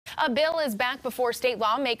A bill is back before state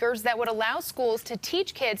lawmakers that would allow schools to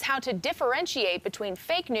teach kids how to differentiate between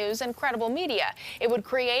fake news and credible media. It would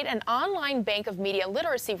create an online bank of media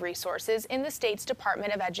literacy resources in the state's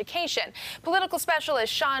Department of Education. Political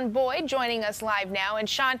specialist Sean Boyd joining us live now. And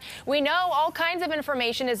Sean, we know all kinds of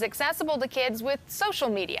information is accessible to kids with social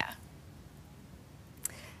media.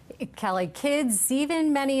 Kelly, kids,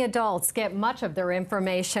 even many adults, get much of their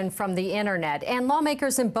information from the internet. And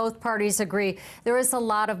lawmakers in both parties agree there is a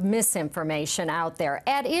lot of misinformation out there.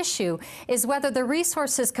 At issue is whether the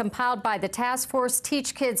resources compiled by the task force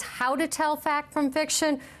teach kids how to tell fact from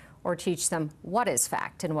fiction or teach them what is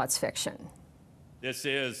fact and what's fiction. This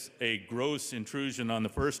is a gross intrusion on the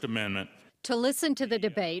First Amendment. To listen to the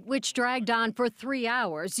debate, which dragged on for 3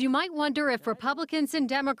 hours, you might wonder if Republicans and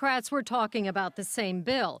Democrats were talking about the same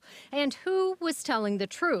bill and who was telling the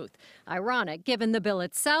truth. Ironic, given the bill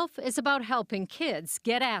itself is about helping kids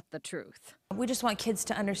get at the truth. We just want kids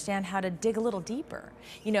to understand how to dig a little deeper.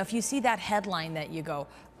 You know, if you see that headline that you go,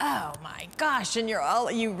 oh my gosh, and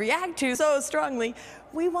you react to so strongly,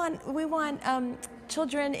 we want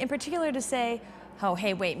children in particular to say, oh,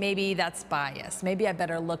 hey, wait, maybe that's bias. Maybe I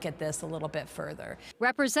better look at this a little bit further.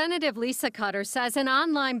 Representative Lisa Cutter says an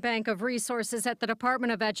online bank of resources at the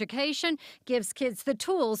Department of Education gives kids the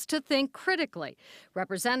tools to think critically.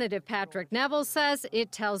 Representative Patrick Neville says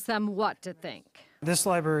it tells them what to think. This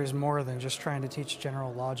library is more than just trying to teach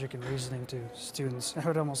general logic and reasoning to students. I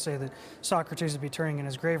would almost say that Socrates would be turning in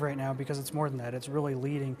his grave right now because it's more than that. It's really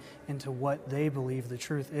leading into what they believe the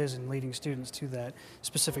truth is and leading students to that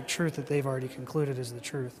specific truth that they've already concluded is the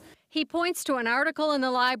truth. He points to an article in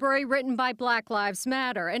the library written by Black Lives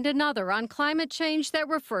Matter and another on climate change that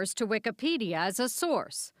refers to Wikipedia as a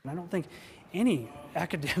source. I don't think any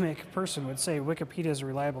academic person would say Wikipedia is a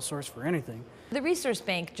reliable source for anything. The resource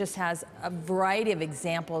bank just has a variety of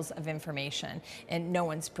examples of information, and no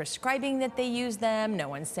one's prescribing that they use them, no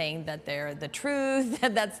one's saying that they're the truth.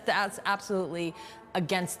 That's absolutely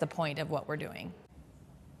against the point of what we're doing.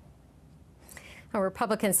 Now,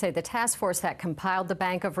 Republicans say the task force that compiled the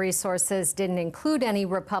bank of resources didn't include any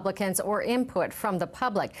Republicans or input from the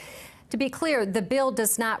public. To be clear, the bill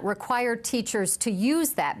does not require teachers to use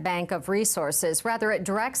that bank of resources. Rather, it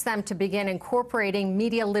directs them to begin incorporating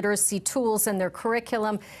media literacy tools in their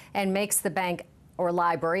curriculum and makes the bank or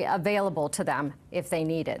library available to them if they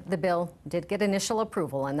need it. The bill did get initial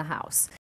approval in the House.